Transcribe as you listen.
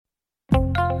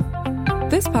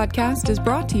This podcast is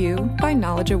brought to you by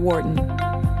Knowledge at Wharton.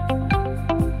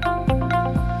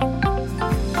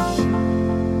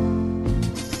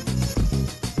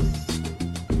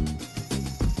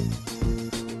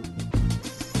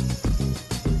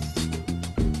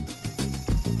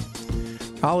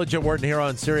 Knowledge at Wharton here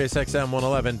on Sirius XM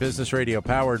 111 Business Radio,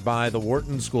 powered by the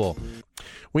Wharton School.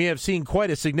 We have seen quite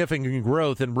a significant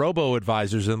growth in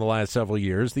robo-advisors in the last several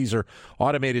years. These are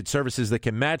automated services that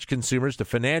can match consumers to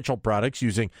financial products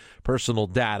using personal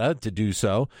data to do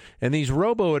so. And these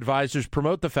robo-advisors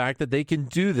promote the fact that they can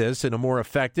do this in a more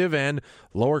effective and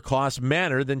lower-cost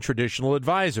manner than traditional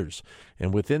advisors.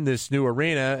 And within this new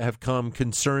arena have come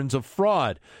concerns of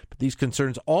fraud. But these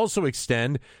concerns also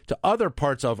extend to other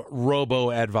parts of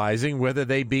robo-advising, whether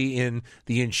they be in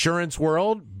the insurance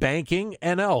world, banking,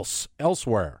 and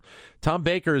elsewhere. Tom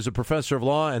Baker is a professor of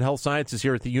law and health sciences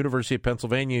here at the University of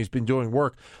Pennsylvania. He's been doing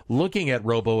work looking at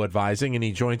robo-advising, and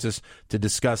he joins us to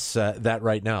discuss that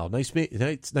right now. Nice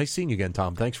seeing you again,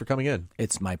 Tom. Thanks for coming in.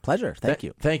 It's my pleasure. Thank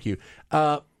you. Thank you.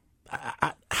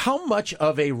 How much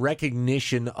of a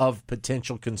recognition of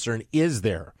potential concern is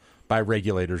there by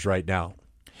regulators right now?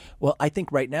 Well, I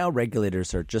think right now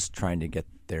regulators are just trying to get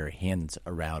their hands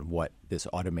around what this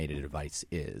automated advice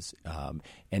is.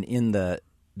 And in the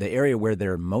area where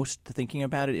they're most thinking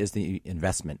about it is the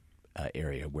investment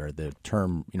area, where the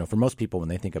term, for most people when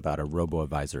they think about a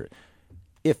robo-advisor,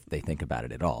 if they think about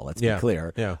it at all, let's be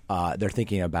clear, they're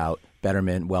thinking about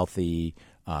Betterment, Wealthy,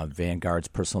 Vanguard's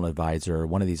personal advisor,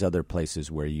 one of these other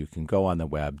places where you can go on the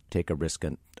web, take a risk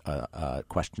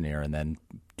questionnaire, and then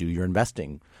do your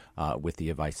investing with the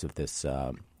advice of this,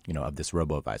 of this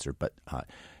robo-advisor. But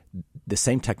the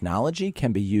same technology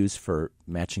can be used for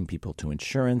matching people to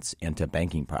insurance and to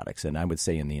banking products. And I would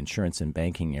say in the insurance and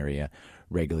banking area,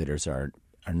 regulators are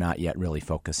not yet really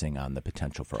focusing on the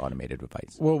potential for automated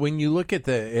advice. Well, when you look at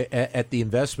the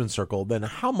investment circle, then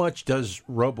how much does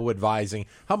robo-advising,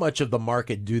 how much of the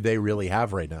market do they really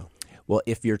have right now? Well,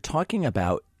 if you're talking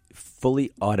about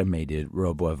fully automated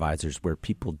robo-advisors where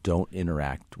people don't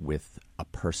interact with a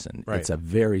person, It's a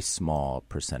very small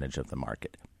percentage of the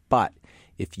market. But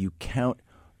if you count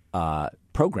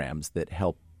programs that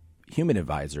help human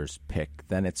advisors pick,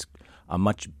 then it's a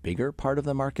much bigger part of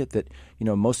the market that,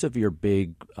 most of your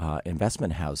big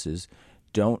investment houses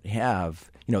don't have,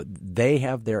 they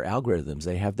have their algorithms,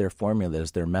 they have their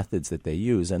formulas, their methods that they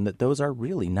use, and that those are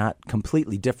really not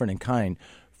completely different in kind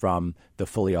from the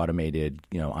fully automated,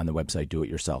 on the website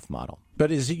do-it-yourself model.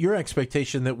 But is it your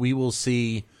expectation that we will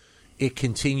see it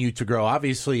continue to grow?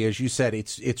 Obviously, as you said,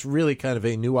 it's really kind of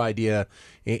a new idea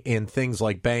in things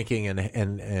like banking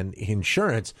and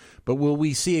insurance. But will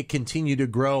we see it continue to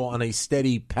grow on a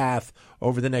steady path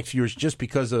over the next few years just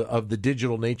because of the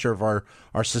digital nature of our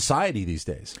society these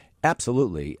days?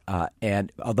 Absolutely.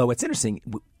 And although it's interesting,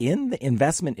 in the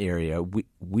investment area,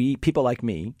 we people like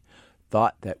me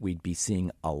thought that we'd be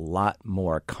seeing a lot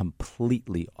more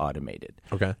completely automated.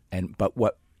 Okay. But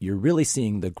what you're really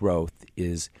seeing the growth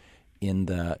is in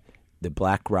the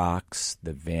BlackRocks,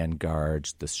 the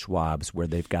Vanguards, the Schwabs, where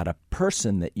they've got a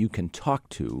person that you can talk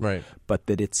to, but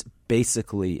that it's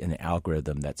basically an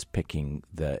algorithm that's picking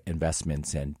the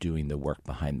investments and doing the work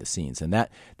behind the scenes. And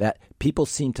that people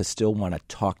seem to still want to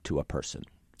talk to a person.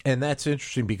 And that's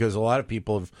interesting because a lot of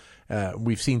people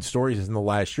we've seen stories in the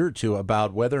last year or two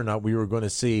about whether or not we were going to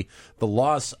see the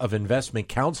loss of investment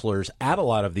counselors at a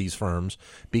lot of these firms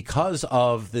because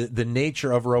of the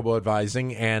nature of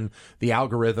robo-advising and the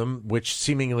algorithm, which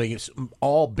seemingly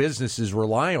all businesses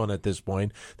rely on at this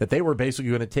point, that they were basically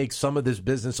going to take some of this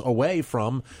business away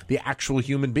from the actual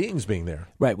human beings being there.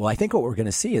 Right. Well, I think what we're going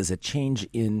to see is a change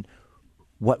in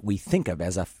what we think of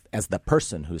as the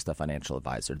person who's the financial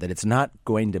advisor, that it's not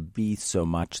going to be so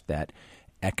much that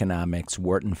economics,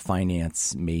 Wharton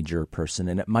finance major person,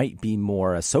 and it might be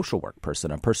more a social work person,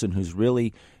 a person who's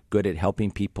really good at helping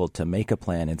people to make a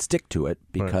plan and stick to it,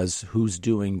 because who's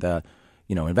doing the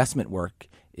investment work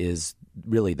is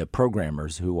really the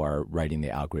programmers who are writing the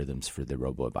algorithms for the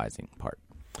robo-advising part.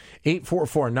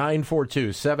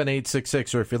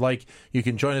 844-942-7866, or if you'd like, you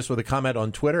can join us with a comment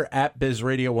on Twitter at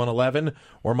BizRadio111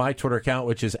 or my Twitter account,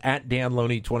 which is at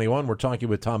DanLoney21. We're talking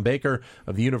with Tom Baker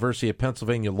of the University of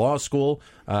Pennsylvania Law School.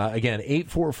 Again,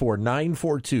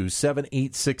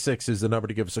 844-942-7866 is the number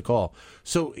to give us a call.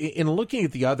 So in looking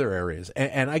at the other areas,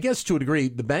 and I guess to a degree,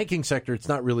 the banking sector, it's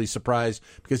not really surprised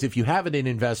because if you have it in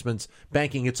investments,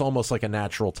 banking, it's almost like a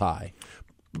natural tie.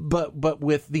 But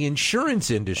with the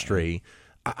insurance industry,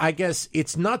 I guess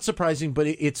it's not surprising, but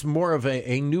it's more of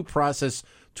a new process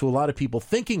to a lot of people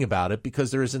thinking about it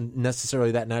because there isn't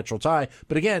necessarily that natural tie.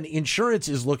 But again, insurance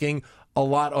is looking a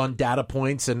lot on data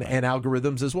points and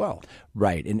algorithms as well.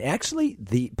 Right. And actually,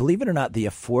 believe it or not, the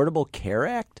Affordable Care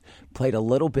Act played a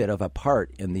little bit of a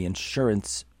part in the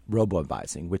insurance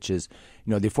robo-advising, which is,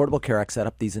 the Affordable Care Act set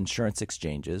up these insurance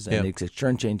exchanges, and the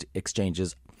insurance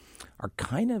exchanges are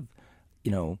kind of,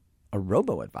 a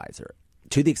robo-advisor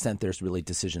to the extent there's really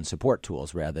decision support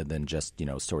tools rather than just,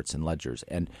 sorts and ledgers.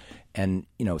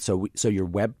 So your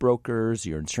web brokers,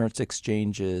 your insurance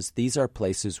exchanges, these are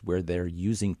places where they're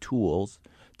using tools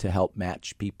to help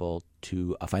match people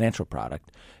to a financial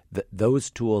product. Those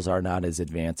tools are not as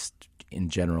advanced in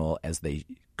general as they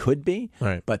could be,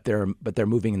 right, but they're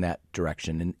moving in that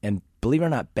direction. And believe it or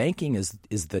not, banking is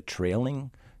the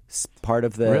trailing part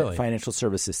of the financial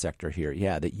services sector here.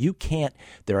 Yeah, that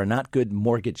there are not good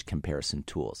mortgage comparison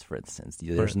tools, for instance.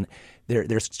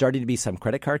 There's starting to be some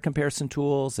credit card comparison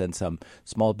tools and some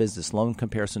small business loan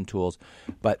comparison tools.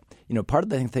 But, part of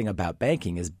the thing about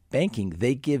banking is they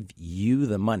give you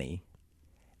the money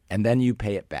and then you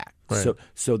pay it back. Right.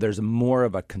 So there's more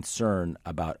of a concern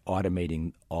about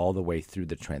automating all the way through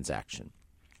the transaction.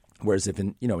 Whereas if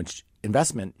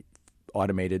investment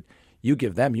automated, you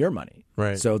give them your money.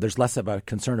 Right. So there's less of a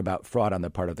concern about fraud on the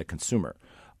part of the consumer.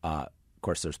 Of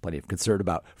course, there's plenty of concern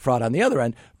about fraud on the other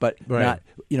end, but not.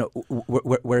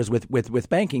 Whereas with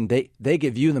banking, they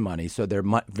give you the money, so they're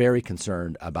very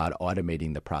concerned about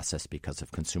automating the process because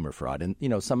of consumer fraud. And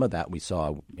some of that we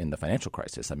saw in the financial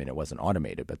crisis. I mean, it wasn't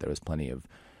automated, but there was plenty of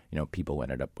people who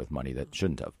ended up with money that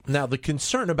shouldn't have. Now, the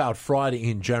concern about fraud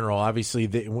in general, obviously,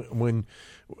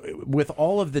 with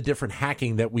all of the different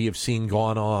hacking that we have seen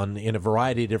gone on in a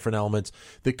variety of different elements,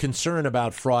 the concern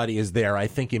about fraud is there, I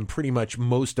think, in pretty much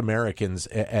most Americans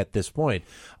at this point.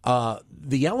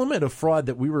 The element of fraud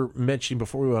that we were mentioning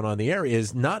before we went on the air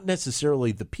is not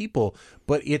necessarily the people,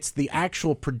 but it's the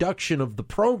actual production of the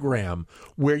program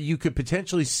where you could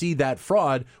potentially see that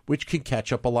fraud, which can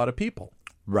catch up a lot of people.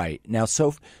 Right. Now,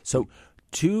 so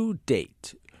to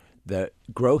date, the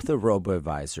growth of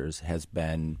robo-advisors has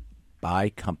been by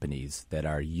companies that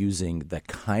are using the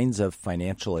kinds of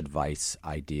financial advice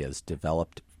ideas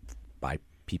developed by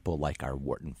people like our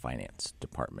Wharton Finance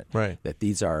Department. Right. That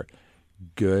these are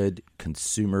good,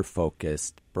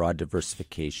 consumer-focused, broad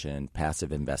diversification,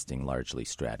 passive investing largely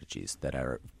strategies that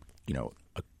are,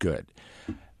 good.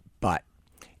 But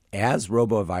as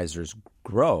robo-advisors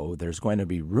grow, there's going to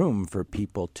be room for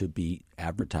people to be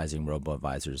advertising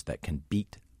robo-advisors that can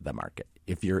beat the market.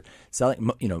 If you're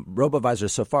selling,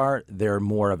 robo-advisors so far, they're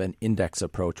more of an index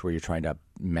approach where you're trying to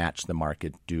match the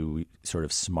market, do sort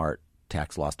of smart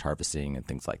tax loss harvesting and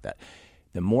things like that.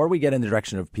 The more we get in the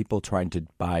direction of people trying to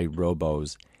buy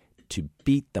robos to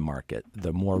beat the market,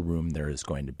 the more room there is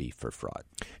going to be for fraud.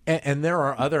 And there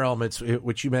are other elements,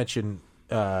 which you mentioned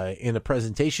in a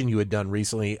presentation you had done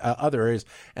recently, other areas,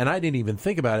 and I didn't even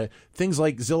think about it, things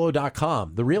like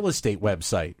Zillow.com, the real estate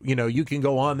website. You can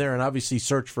go on there and obviously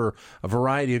search for a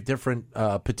variety of different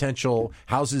potential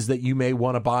houses that you may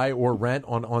want to buy or rent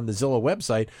on the Zillow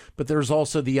website, but there's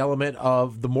also the element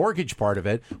of the mortgage part of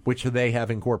it, which they have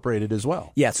incorporated as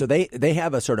well. Yeah, so they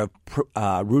have a sort of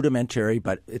rudimentary,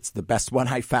 but it's the best one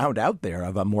I found out there,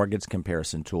 of a mortgage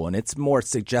comparison tool, and it's more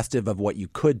suggestive of what you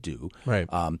could do. Right.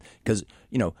 Because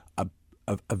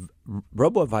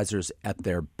robo-advisors at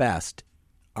their best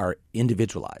are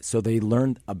individualized. So they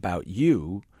learn about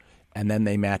you, and then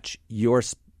they match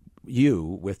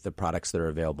you with the products that are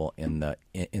available in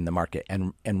the market.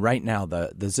 And right now,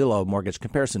 the Zillow mortgage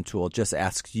comparison tool just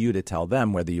asks you to tell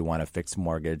them whether you want a fixed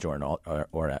mortgage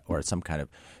or some kind of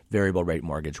variable rate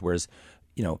mortgage. Whereas,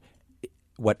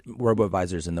 what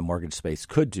robo-advisors in the mortgage space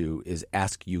could do is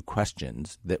ask you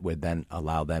questions that would then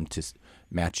allow them to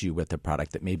match you with a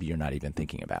product that maybe you're not even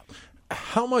thinking about.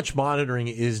 How much monitoring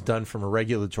is done from a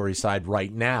regulatory side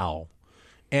right now,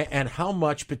 and how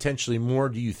much potentially more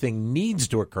do you think needs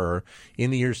to occur in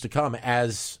the years to come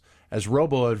as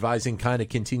robo-advising kind of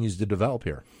continues to develop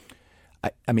here?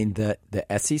 I mean, the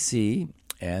SEC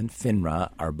and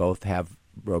FINRA both have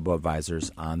robo-advisors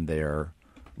on their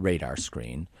radar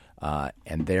screen.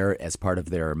 And they're, as part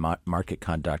of their market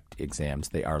conduct exams,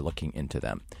 they are looking into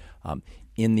them.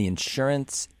 In the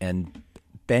insurance and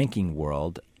banking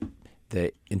world,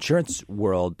 the insurance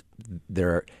world,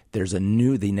 there's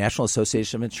the National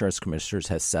Association of Insurance Commissioners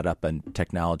has set up a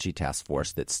technology task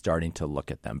force that's starting to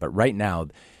look at them. But right now,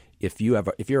 if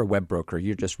you're a web broker,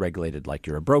 you're just regulated like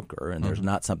you're a broker, and there's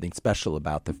not something special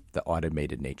about the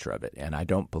automated nature of it. And I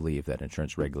don't believe that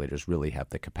insurance regulators really have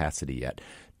the capacity yet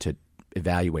to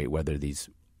evaluate whether these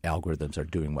algorithms are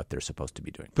doing what they're supposed to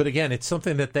be doing. But again, it's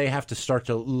something that they have to start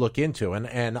to look into.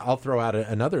 And I'll throw out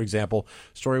another example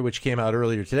story which came out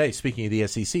earlier today. Speaking of the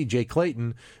SEC, Jay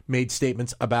Clayton made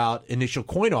statements about initial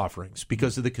coin offerings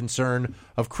because of the concern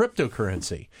of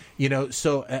cryptocurrency.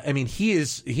 So I mean, he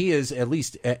is at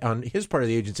least on his part of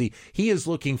the agency, he is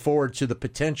looking forward to the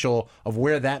potential of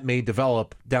where that may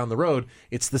develop down the road.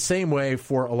 It's the same way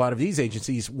for a lot of these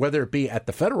agencies, whether it be at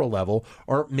the federal level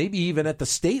or maybe even at the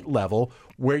state level,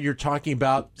 where you're talking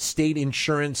about state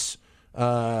insurance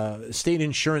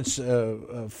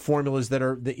formulas that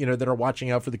are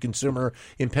watching out for the consumer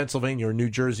in Pennsylvania or New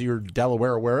Jersey or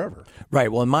Delaware or wherever.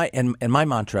 Right. Well, my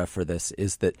mantra for this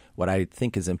is that what I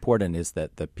think is important is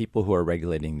that the people who are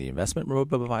regulating the investment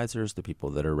robo-advisors, the people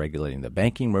that are regulating the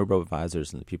banking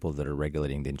robo-advisors, and the people that are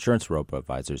regulating the insurance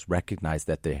robo-advisors recognize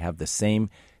that they have the same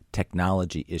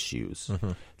technology issues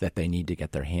that they need to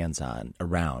get their hands on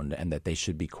around, and that they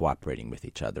should be cooperating with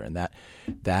each other. And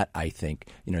that I think,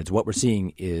 it's what we're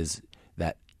seeing is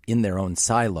that in their own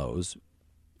silos,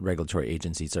 regulatory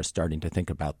agencies are starting to think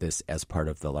about this as part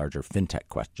of the larger fintech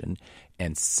question.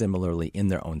 And similarly, in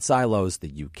their own silos,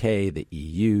 the UK, the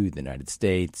EU, the United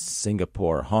States,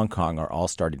 Singapore, Hong Kong are all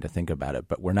starting to think about it.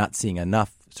 But we're not seeing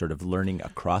enough sort of learning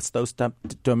across those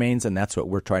domains, and that's what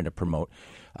we're trying to promote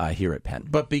here at Penn.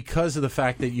 But because of the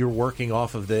fact that you're working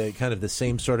off of the kind of the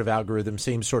same sort of algorithm,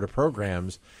 same sort of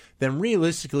programs, then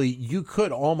realistically you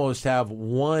could almost have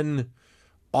one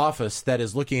office that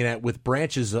is looking at, with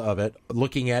branches of it,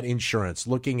 looking at insurance,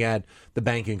 looking at the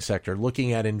banking sector,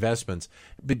 looking at investments,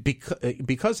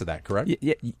 because of that, correct?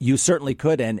 Yeah, you certainly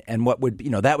could, and what would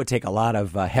that would take a lot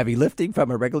of heavy lifting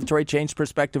from a regulatory change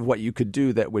perspective. What you could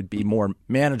do that would be more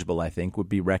manageable, I think, would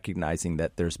be recognizing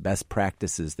that there's best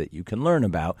practices that you can learn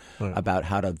about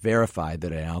how to verify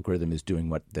that an algorithm is doing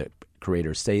what the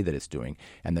creators say that it's doing,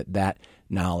 and that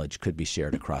knowledge could be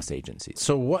shared across agencies.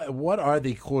 So what are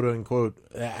the quote-unquote,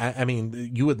 I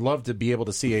mean, you would love to be able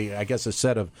to see, a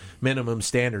set of minimum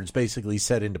standards basically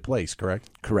set into place, correct?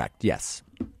 Correct, yes.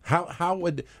 What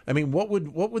would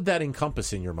that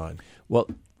encompass in your mind? Well,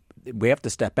 we have to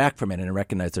step back from it and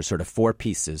recognize there's sort of four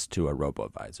pieces to a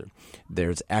robo-advisor.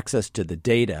 There's access to the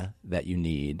data that you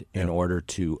need in order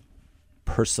to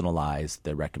personalize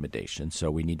the recommendation. So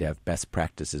we need to have best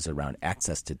practices around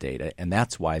access to data. And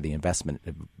that's why the investment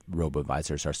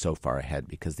robo-advisors are so far ahead,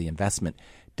 because the investment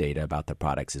data about the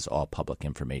products is all public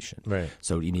information. Right.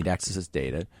 So you need access to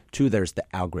data. Two, there's the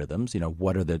algorithms.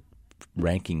 What are the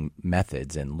ranking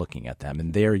methods and looking at them.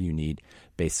 And there you need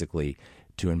basically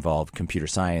to involve computer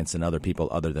science and other people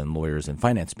other than lawyers and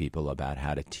finance people about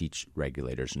how to teach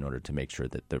regulators in order to make sure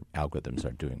that the algorithms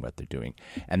are doing what they're doing.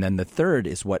 And then the third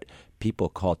is what people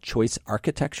call choice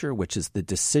architecture, which is the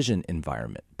decision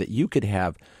environment, that you could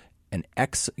have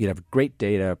you'd have great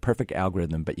data, perfect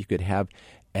algorithm, but you could have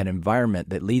an environment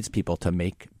that leads people to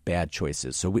make bad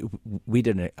choices. So we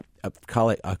did a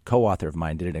co-author of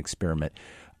mine did an experiment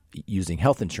using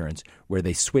health insurance where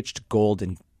they switched gold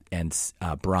and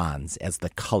bronze as the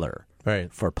color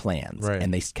for plans. Right.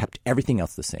 And they kept everything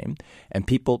else the same. And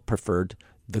people preferred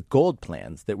the gold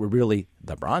plans that were really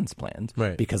the bronze plans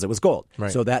because it was gold.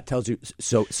 Right. So that tells you –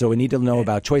 so we need to know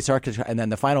about choice architecture. And then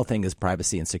the final thing is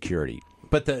privacy and security.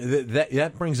 But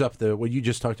that brings up what you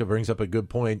just talked about brings up a good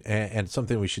point, and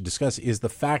something we should discuss is the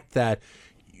fact that,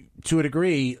 to a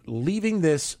degree, leaving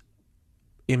this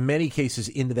in many cases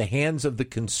into the hands of the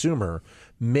consumer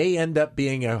may end up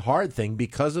being a hard thing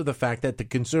because of the fact that the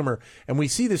consumer, and we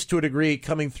see this to a degree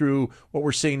coming through what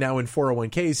we're seeing now in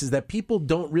 401ks, is that people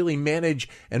don't really manage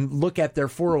and look at their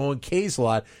 401ks a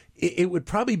lot. It would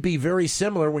probably be very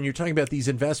similar when you're talking about these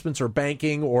investments or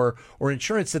banking or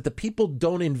insurance, that the people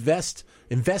don't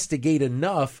investigate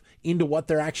enough into what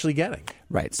they're actually getting.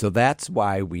 Right. So that's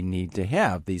why we need to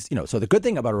have these, so the good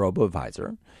thing about a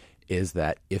robo-advisor is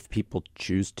that if people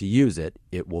choose to use it,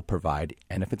 it will provide,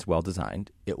 and if it's well designed,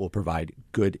 it will provide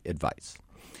good advice.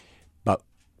 But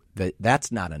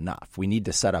that's not enough. We need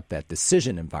to set up that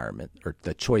decision environment or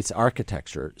the choice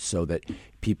architecture so that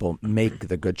people make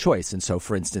the good choice. And so,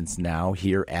 for instance, now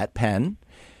here at Penn,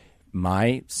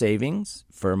 my savings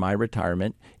for my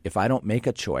retirement, if I don't make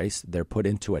a choice, they're put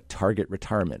into a target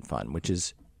retirement fund, which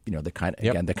is, the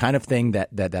kind of thing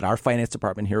that our finance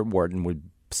department here at Wharton would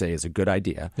say is a good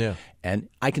idea. Yeah. And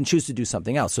I can choose to do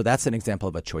something else. So that's an example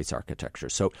of a choice architecture.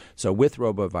 So with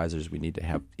robo-advisors, we need to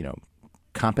have,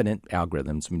 competent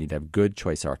algorithms. We need to have good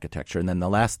choice architecture. And then the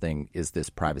last thing is this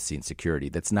privacy and security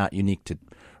that's not unique to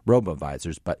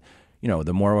robo-advisors, but,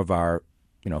 the more of our,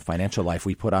 financial life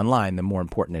we put online, the more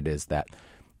important it is that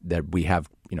that we have,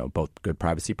 both good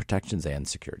privacy protections and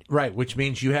security. Right, which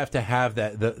means you have to have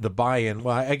that the buy-in.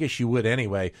 Well, I guess you would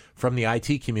anyway from the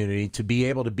IT community to be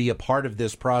able to be a part of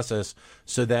this process,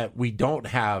 so that we don't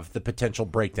have the potential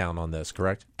breakdown on this.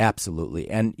 Correct? Absolutely,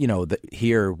 and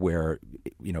here where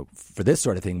for this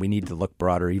sort of thing we need to look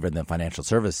broader even than financial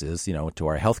services. To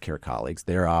our healthcare colleagues,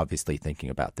 they're obviously thinking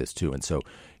about this too, and so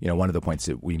one of the points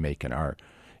that we make in our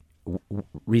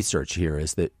research here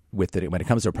is that when it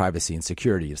comes to privacy and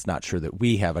security, it's not sure that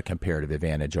we have a comparative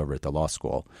advantage over at the law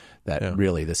school, that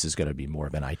really this is going to be more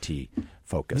of an IT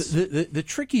focus. The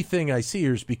tricky thing I see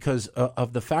here is because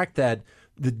of the fact that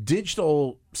the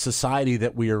digital society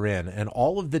that we are in and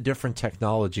all of the different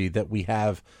technology that we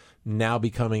have now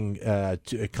coming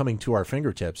to our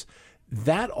fingertips,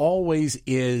 that always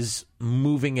is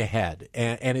moving ahead.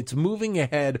 And it's moving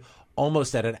ahead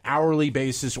almost at an hourly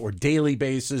basis or daily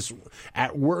basis,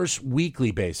 at worst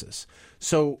weekly basis.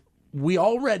 So we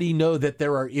already know that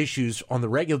there are issues on the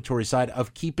regulatory side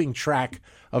of keeping track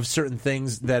of certain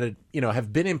things that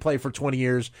have been in play for 20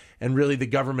 years and really the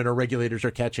government or regulators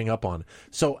are catching up on.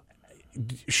 So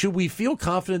should we feel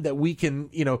confident that we can,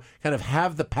 kind of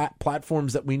have the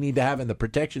platforms that we need to have and the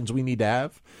protections we need to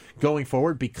have going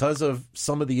forward because of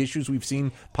some of the issues we've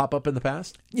seen pop up in the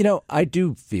past? I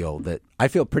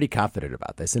feel pretty confident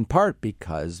about this, in part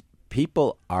because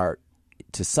people are,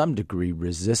 to some degree,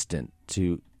 resistant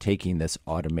to taking this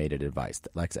automated advice.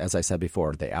 Like, as I said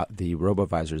before, the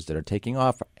robo-advisors that are taking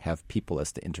off have people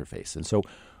as the interface. And so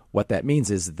what that means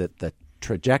is that the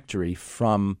trajectory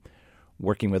from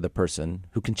working with a person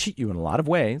who can cheat you in a lot of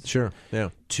ways,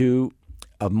 to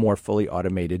a more fully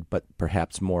automated but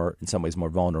perhaps in some ways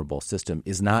more vulnerable system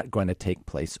is not going to take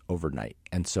place overnight.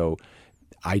 And so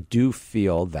I do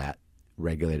feel that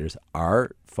regulators are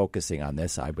focusing on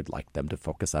this. I would like them to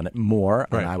focus on it more,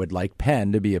 and I would like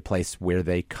Penn to be a place where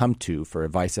they come to for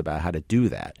advice about how to do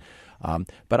that.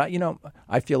 But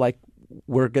I feel like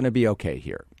we're going to be okay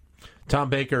here. Tom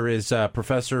Baker is a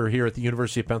professor here at the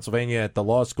University of Pennsylvania at the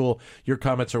law school. Your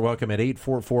comments are welcome at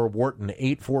 844-WHARTON,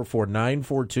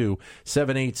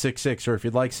 844-942-7866. Or if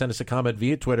you'd like, send us a comment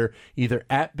via Twitter, either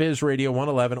at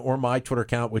BizRadio111 or my Twitter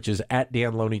account, which is at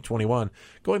DanLoney21.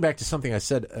 Going back to something I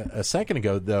said a second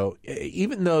ago, though,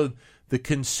 even though the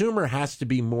consumer has to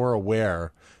be more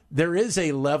aware, there is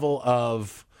a level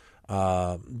of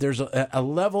there's a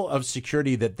level of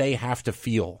security that they have to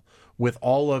feel with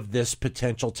all of this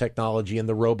potential technology and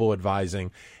the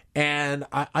robo-advising. And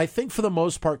I think for the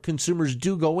most part, consumers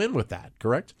do go in with that,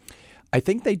 correct? I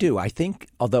think they do. I think,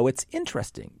 although it's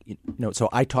interesting, so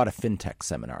I taught a fintech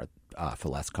seminar for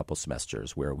the last couple of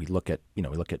semesters where we look at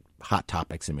hot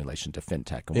topics in relation to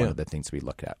fintech. And one of the things we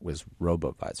looked at was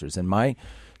robo-advisors. And my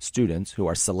students who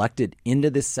are selected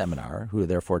into this seminar, who are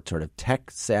therefore sort of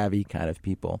tech-savvy kind of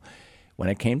people, when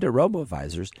it came to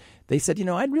robo-advisors, they said,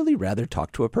 I'd really rather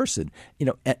talk to a person.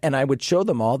 And I would show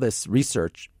them all this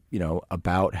research,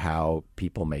 about how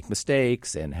people make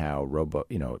mistakes and how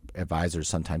advisors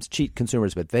sometimes cheat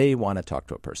consumers, but they want to talk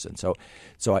to a person. So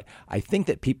I think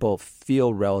that people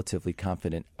feel relatively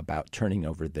confident about turning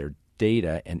over their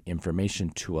data and information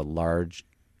to a large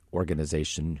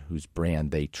organization whose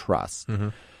brand they trust. Mm-hmm.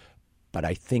 But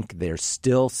I think they're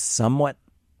still somewhat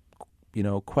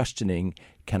questioning,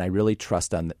 can I really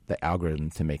trust on the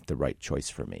algorithm to make the right choice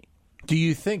for me? Do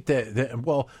you think that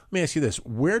well, let me ask you this.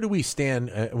 Where do we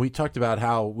stand? We talked about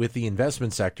how with the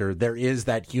investment sector, there is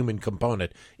that human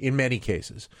component in many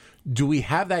cases. Do we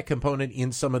have that component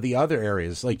in some of the other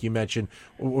areas? Like you mentioned,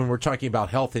 when we're talking about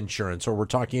health insurance, or we're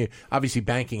talking, obviously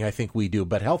banking, I think we do,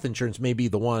 but health insurance may be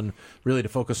the one really to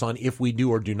focus on if we do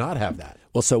or do not have that.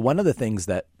 Well, so one of the things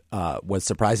that was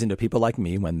surprising to people like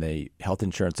me when the health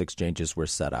insurance exchanges were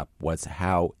set up was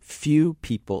how few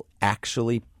people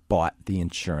actually bought the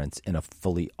insurance in a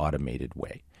fully automated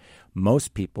way.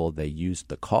 Most people, they used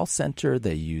the call center,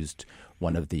 they used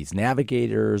one of these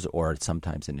navigators or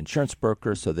sometimes an insurance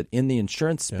broker, so that in the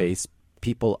insurance space,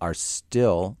 people are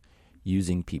still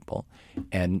using people.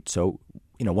 And so,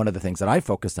 one of the things that I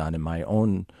focused on in my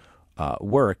own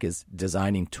work is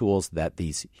designing tools that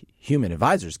these human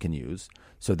advisors can use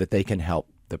so that they can help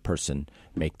the person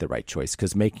make the right choice.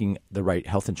 Because making the right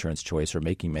health insurance choice or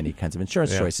making many kinds of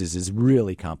insurance choices is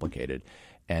really complicated.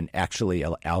 And actually,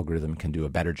 an algorithm can do a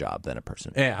better job than a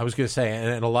person. Yeah, I was going to say,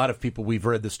 and a lot of people we've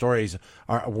read the stories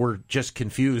were just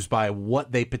confused by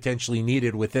what they potentially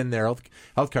needed within their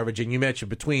health coverage. And you mentioned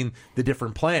between the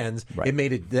different plans, it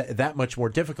made it that much more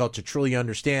difficult to truly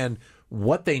understand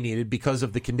what they needed because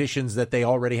of the conditions that they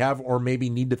already have or maybe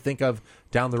need to think of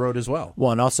down the road as well.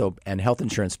 Well, and health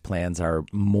insurance plans are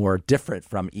more different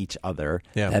from each other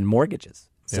than mortgages.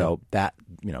 So that,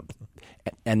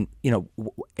 and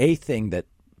a thing that,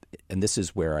 and this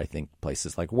is where I think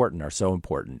places like Wharton are so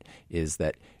important, is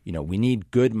that, we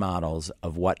need good models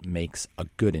of what makes a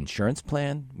good insurance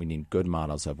plan. We need good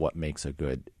models of what makes a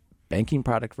good banking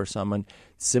product for someone.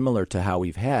 Similar to how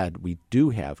we do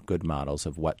have good models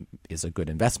of what is a good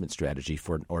investment strategy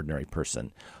for an ordinary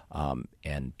person.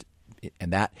 And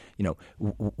that,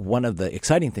 one of the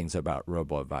exciting things about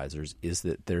robo-advisors is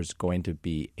that there's going to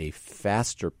be a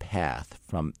faster path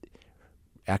from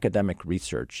academic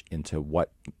research into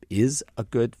what is a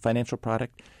good financial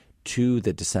product to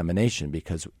the dissemination,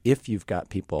 because if you've got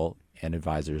people and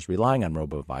advisors relying on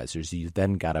robo-advisors, you've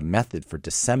then got a method for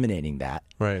disseminating that.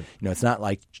 Right. It's not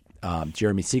like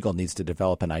Jeremy Siegel needs to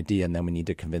develop an idea and then we need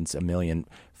to convince 1 million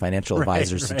financial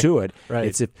advisors to do it. Right.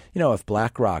 It's if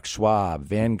BlackRock, Schwab,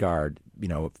 Vanguard,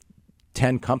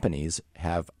 10 companies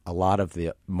have a lot of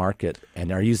the market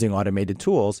and are using automated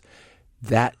tools,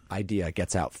 that idea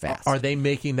gets out fast. Are they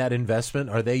making that investment?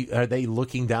 Are they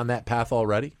looking down that path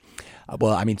already?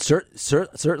 Well, I mean,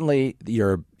 certainly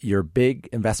your big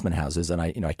investment houses, and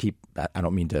I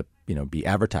don't mean to be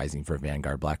advertising for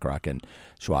Vanguard, BlackRock, and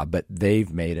Schwab, but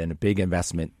they've made a big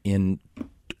investment in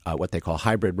what they call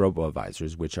hybrid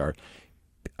robo-advisors, which are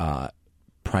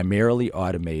primarily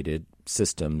automated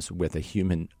systems with a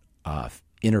human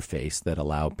interface that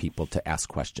allow people to ask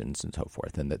questions and so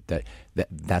forth, and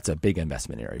that's a big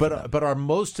investment area. But are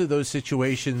most of those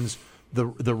situations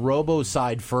the robo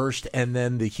side first and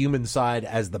then the human side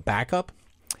as the backup?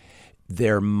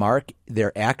 They're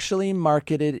actually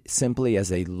marketed simply as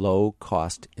a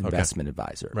low-cost investment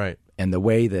advisor. Right. And the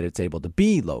way that it's able to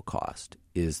be low-cost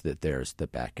is that there's the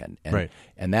back end.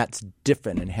 And that's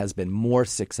different and has been more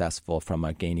successful from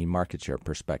a gaining market share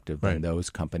perspective than those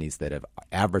companies that have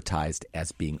advertised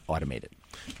as being automated.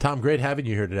 Tom, great having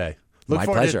you here today. My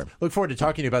pleasure. Look forward to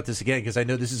talking to you about this again, because I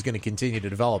know this is going to continue to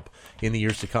develop in the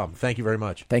years to come. Thank you very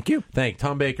much. Thank you.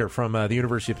 Tom Baker from the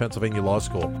University of Pennsylvania Law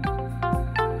School.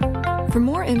 For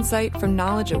more insight from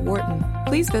Knowledge at Wharton,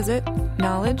 please visit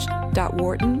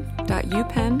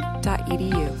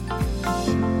knowledge.wharton.upenn.edu.